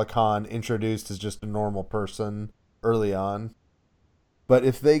Kamala Khan introduced as just a normal person early on. But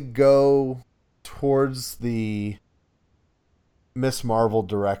if they go towards the Miss Marvel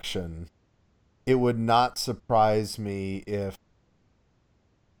direction, it would not surprise me if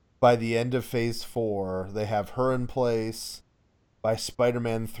by the end of Phase 4 they have her in place. By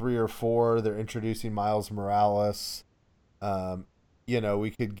Spider-Man 3 or 4, they're introducing Miles Morales. Um,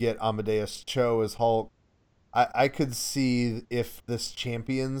 we could get Amadeus Cho as Hulk. I could see if this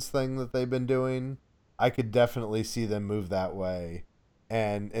Champions thing that they've been doing, I could definitely see them move that way.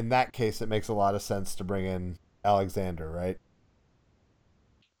 And in that case, it makes a lot of sense to bring in Alexander, right?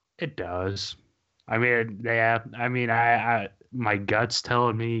 It does. I mean, yeah. I mean, I my gut's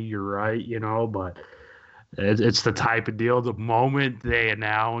telling me you're right, but it's the type of deal. The moment they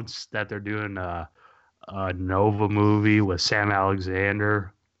announce that they're doing a Nova movie with Sam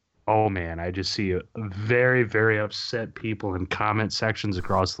Alexander, oh man, I just see very, very upset people in comment sections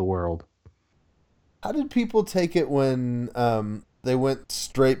across the world. How did people take it when they went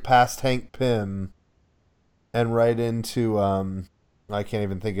straight past Hank Pym and right into I can't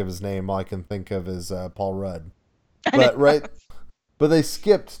even think of his name. All I can think of is Paul Rudd. I But know. right, but they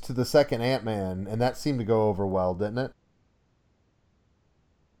skipped to the second Ant Man, and that seemed to go over well, didn't it?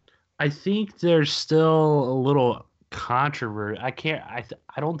 I think there's still a little controversy. I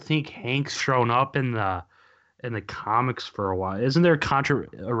don't think Hank's shown up in the comics for a while. Isn't there contra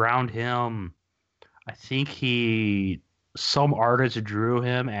around him? I think some artist drew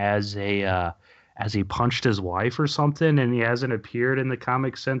him as he punched his wife or something, and he hasn't appeared in the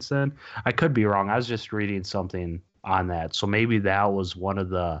comics since then. I could be wrong. I was just reading something on that, so maybe that was one of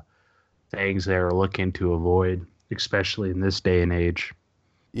the things they were looking to avoid, especially in this day and age.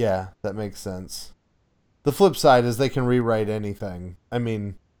 Yeah, that makes sense. The flip side is they can rewrite anything. I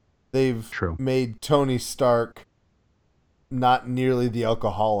mean, they've True. made Tony Stark not nearly the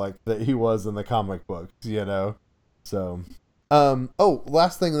alcoholic that he was in the comic books, you know? So, oh,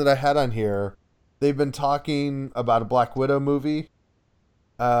 last thing that I had on here, they've been talking about a Black Widow movie.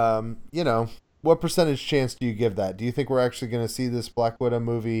 You know, what percentage chance do you give that? Do you think we're actually going to see this Black Widow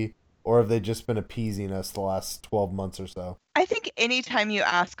movie, or have they just been appeasing us the last 12 months or so? I think anytime you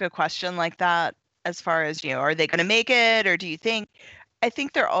ask a question like that, as far as, are they going to make it, or do you think, I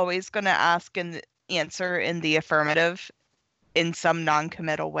think they're always going to ask and answer in the affirmative in some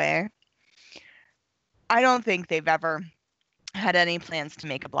non-committal way. I don't think they've ever had any plans to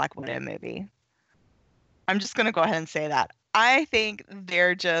make a Black Widow movie. I'm just going to go ahead and say that. I think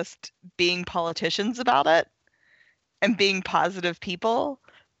they're just being politicians about it and being positive people,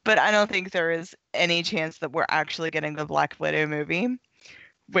 but I don't think there is any chance that we're actually getting the Black Widow movie,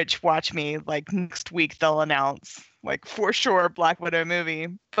 which, watch me, like next week they'll announce, like, for sure, Black Widow movie.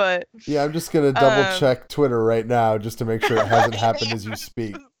 But Yeah, I'm just going to double check Twitter right now just to make sure it hasn't happened as you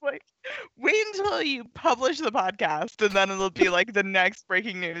speak. Like, wait until you publish the podcast, and then it'll be like the next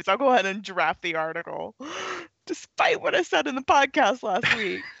breaking news. I'll go ahead and draft the article, despite what I said in the podcast last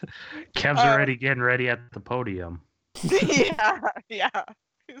week. Kev's already getting ready at the podium. Yeah.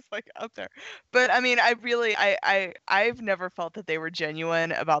 He's like out there. But I mean, I've never felt that they were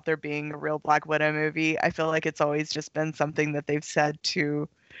genuine about there being a real Black Widow movie. I feel like it's always just been something that they've said to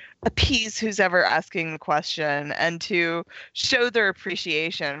appease who's ever asking the question and to show their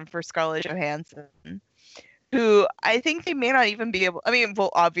appreciation for Scarlett Johansson, who I think they may not even be able, I mean,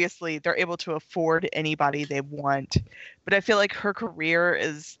 well, obviously they're able to afford anybody they want, but I feel like her career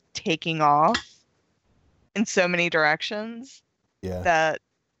is taking off in so many directions that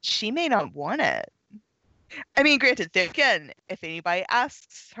she may not want it. I mean, granted, again, if anybody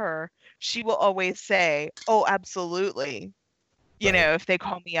asks her, she will always say, "Oh, absolutely. You know, if they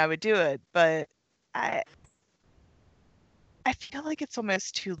call me, I would do it." But I feel like it's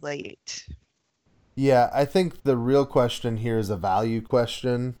almost too late. Yeah, I think the real question here is a value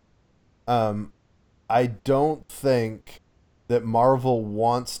question. I don't think that Marvel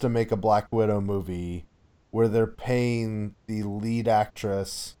wants to make a Black Widow movie where they're paying the lead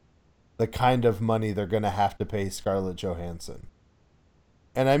actress the kind of money they're going to have to pay Scarlett Johansson.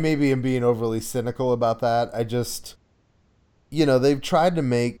 And I maybe am being overly cynical about that. I just, they've tried to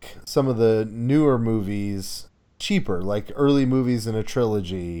make some of the newer movies cheaper, like early movies in a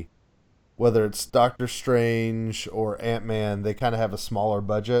trilogy. Whether it's Doctor Strange or Ant-Man, they kind of have a smaller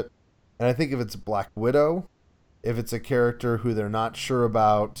budget. And I think if it's Black Widow, if it's a character who they're not sure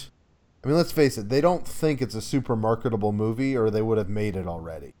about, I mean, let's face it, they don't think it's a super marketable movie or they would have made it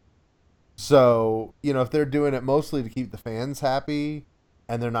already. So, if they're doing it mostly to keep the fans happy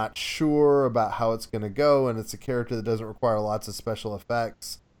and they're not sure about how it's going to go and it's a character that doesn't require lots of special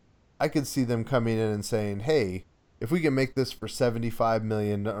effects, I could see them coming in and saying, hey, if we can make this for $75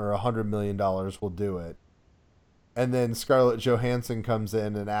 million or $100 million, we'll do it. And then Scarlett Johansson comes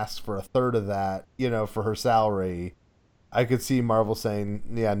in and asks for a third of that, for her salary. I could see Marvel saying,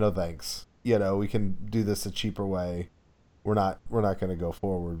 yeah, no thanks. We can do this a cheaper way. We're not going to go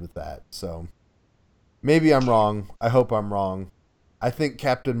forward with that. So maybe I'm wrong. I hope I'm wrong. I think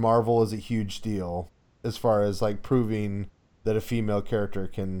Captain Marvel is a huge deal as far as like proving that a female character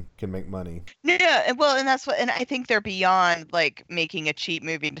can make money. Yeah, well, and that's what, and I think they're beyond like making a cheap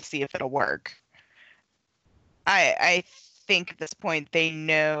movie to see if it'll work. I think at this point they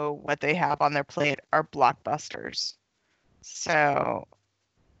know what they have on their plate are blockbusters. So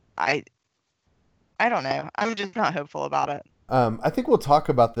I don't know. I'm just not hopeful about it. I think we'll talk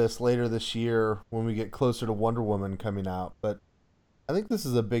about this later this year when we get closer to Wonder Woman coming out, but I think this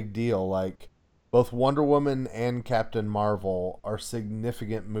is a big deal. Like, both Wonder Woman and Captain Marvel are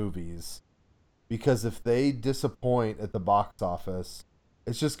significant movies because if they disappoint at the box office,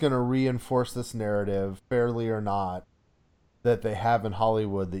 it's just going to reinforce this narrative, fairly or not, that they have in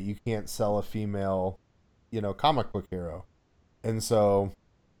Hollywood that you can't sell a female, comic book hero. And so,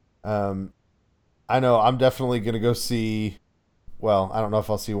 I know I'm definitely going to go see, well, I don't know if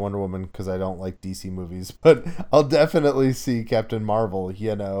I'll see Wonder Woman because I don't like DC movies, but I'll definitely see Captain Marvel,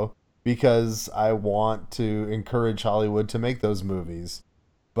 because I want to encourage Hollywood to make those movies.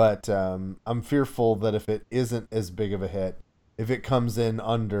 But I'm fearful that if it isn't as big of a hit, if it comes in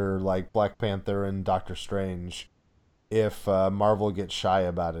under like Black Panther and Doctor Strange, if Marvel gets shy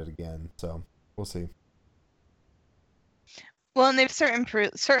about it again. So we'll see. Well, and they've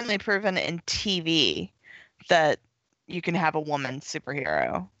certainly proven in TV that you can have a woman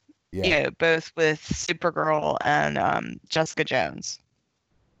superhero. Yeah. Both with Supergirl and Jessica Jones.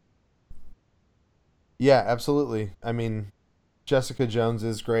 Yeah, absolutely. I mean, Jessica Jones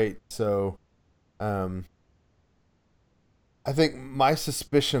is great. So, I think my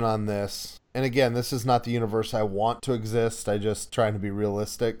suspicion on this, and again, this is not the universe I want to exist. I just trying to be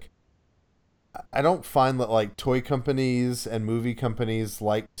realistic. I don't find that like toy companies and movie companies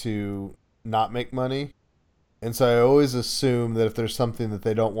like to not make money. And so I always assume that if there's something that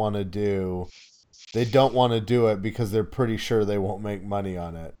they don't want to do, they don't want to do it because they're pretty sure they won't make money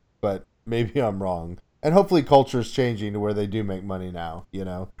on it. But maybe I'm wrong. And hopefully culture is changing to where they do make money now, you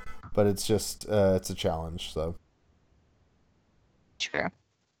know. But it's just it's a challenge, so. True.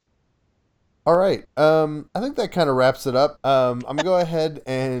 All right. I think that kind of wraps it up. I'm gonna go ahead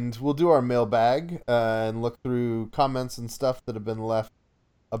and we'll do our mailbag and look through comments and stuff that have been left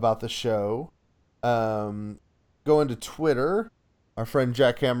about the show. Go into Twitter. Our friend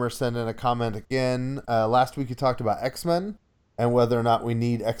Jack Hammer sent in a comment again. Last week he talked about X-Men and whether or not we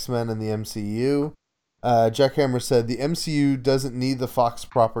need X-Men in the MCU. Jack Hammer said the MCU doesn't need the Fox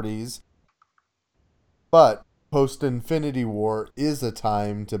properties, but post-Infinity War is a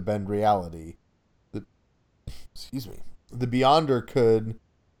time to bend reality. Excuse me. The Beyonder could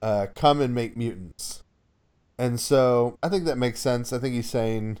come and make mutants. And so I think that makes sense. I think he's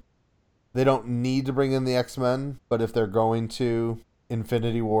saying they don't need to bring in the X-Men, but if they're going to,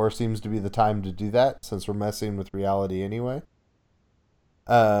 Infinity War seems to be the time to do that since we're messing with reality anyway.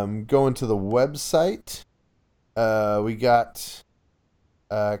 Going to the website, we got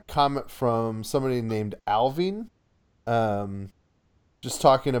a comment from somebody named Alvin. Just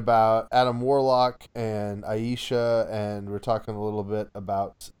talking about Adam Warlock and Aisha, and we're talking a little bit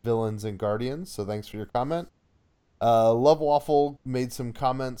about villains and Guardians, so thanks for your comment. Love Waffle made some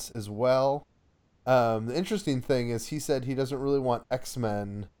comments as well. The interesting thing is he said he doesn't really want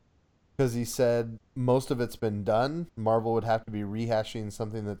X-Men because he said most of it's been done. Marvel would have to be rehashing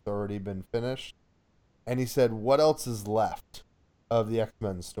something that's already been finished. And he said, what else is left of the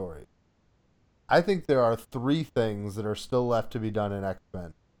X-Men story? I think there are 3 things that are still left to be done in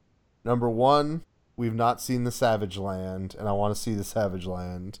X-Men. Number 1, we've not seen the Savage Land, and I want to see the Savage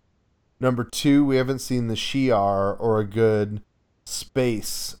Land. Number 2, we haven't seen the Shi'ar or a good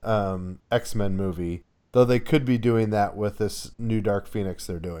space X-Men movie, though they could be doing that with this new Dark Phoenix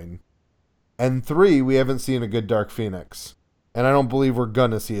they're doing. And 3, we haven't seen a good Dark Phoenix. And I don't believe we're going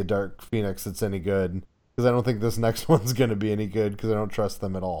to see a Dark Phoenix that's any good, because I don't think this next one's going to be any good, because I don't trust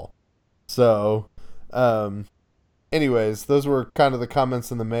them at all. So, anyways, those were kind of the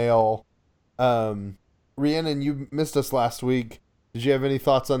comments in the mail. Rhiannon, you missed us last week. Did you have any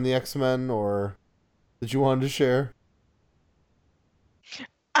thoughts on the X-Men, or that you wanted to share?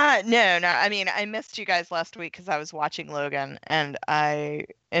 No. I mean, I missed you guys last week because I was watching Logan, and I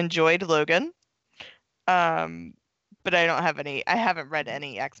enjoyed Logan. But I don't have any. I haven't read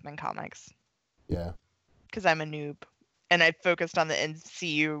any X-Men comics. Yeah. Because I'm a noob, and I focused on the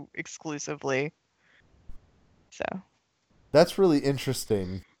MCU exclusively. So. That's really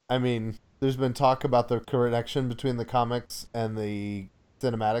interesting. I mean, there's been talk about the connection between the comics and the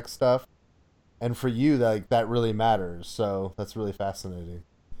cinematic stuff, and for you, that really matters. So that's really fascinating.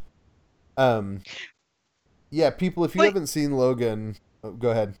 Yeah, people, if you haven't seen Logan,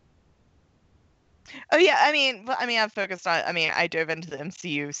 go ahead. Oh yeah, I mean, I'm focused on. I mean, I dove into the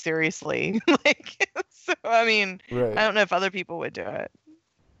MCU seriously, so. I mean, right. I don't know if other people would do it.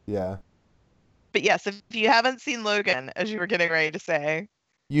 Yeah. But yes, if you haven't seen Logan, as you were getting ready to say,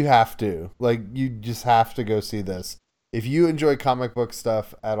 you have to. You just have to go see this. If you enjoy comic book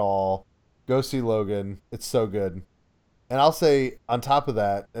stuff at all, go see Logan. It's so good. And I'll say, on top of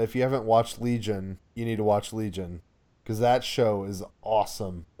that, if you haven't watched Legion, you need to watch Legion, because that show is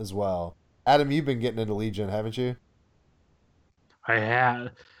awesome as well. Adam, you've been getting into Legion, haven't you? I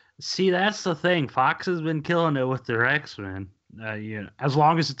have. See, that's the thing. Fox has been killing it with their X-Men. As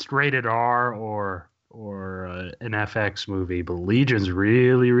long as it's rated R or an FX movie, but Legion's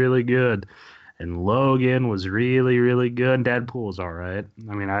really, really good. And Logan was really, really good. Deadpool's all right.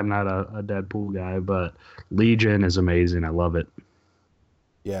 I mean, I'm not a Deadpool guy, but Legion is amazing. I love it.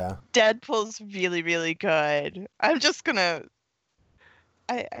 Yeah. Deadpool's really, really good. I'm just gonna.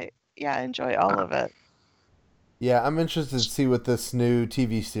 I enjoy all of it. Yeah, I'm interested to see what this new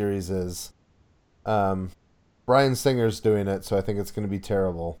TV series is. Bryan Singer's doing it, so I think it's going to be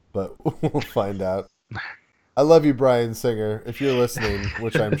terrible, but we'll find out. I love you, Bryan Singer. If you're listening,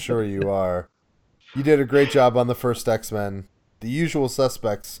 which I'm sure you are, you did a great job on the first X-Men. The Usual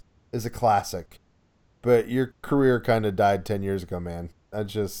Suspects is a classic, but your career kind of died 10 years ago, man. I'm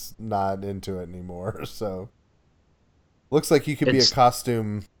just not into it anymore, so. Looks like you could be a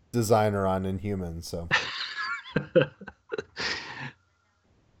costume designer on Inhumans, so.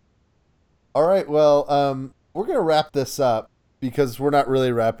 All right, well, we're going to wrap this up. because we're not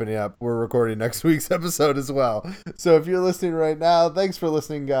really wrapping up. We're recording next week's episode as well. So if you're listening right now, thanks for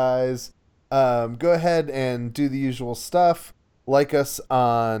listening, guys. Go ahead and do the usual stuff. Like us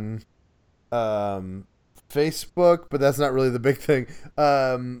on Facebook, but that's not really the big thing.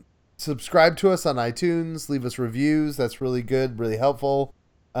 Subscribe to us on iTunes. Leave us reviews. That's really good, really helpful.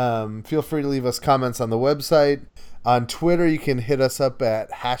 Feel free to leave us comments on the website. On Twitter, you can hit us up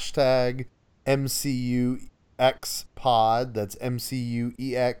at hashtag MCUExpod. That's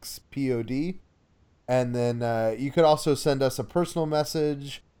MCUExpod. And then you could also send us a personal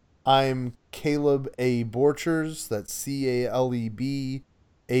message. I'm Caleb A. Borchers. That's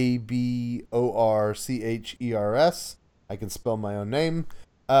CALEBABORCHERS. I can spell my own name.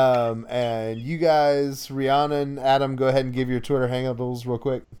 And you guys, Rihanna and Adam, go ahead and give your Twitter handles real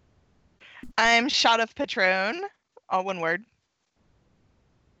quick. I'm Shot of Patron, all one word.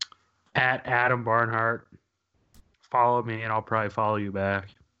 At Adam Barnhart. Follow me, and I'll probably follow you back.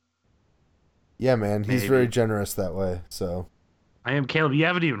 Yeah, man, he's Maybe. very generous that way. So I am Caleb. You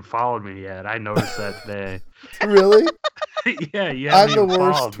haven't even followed me yet. I noticed that today. really, Yeah, you I'm haven't the even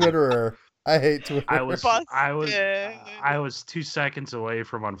worst followed me. Twitterer. I hate Twitter. I was Busted. 2 seconds away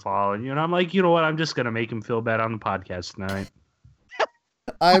from unfollowing you, and I'm like, you know what? I'm just gonna make him feel bad on the podcast tonight.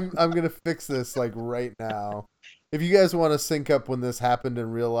 I'm gonna fix this like right now. If you guys want to sync up when this happened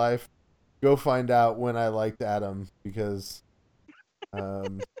in real life, go find out when I liked Adam, because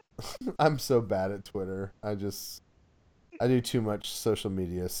I'm so bad at Twitter. I do too much social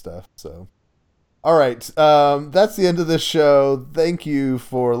media stuff. So, all right, that's the end of this show. Thank you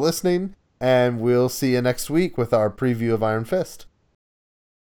for listening, and we'll see you next week with our preview of Iron Fist.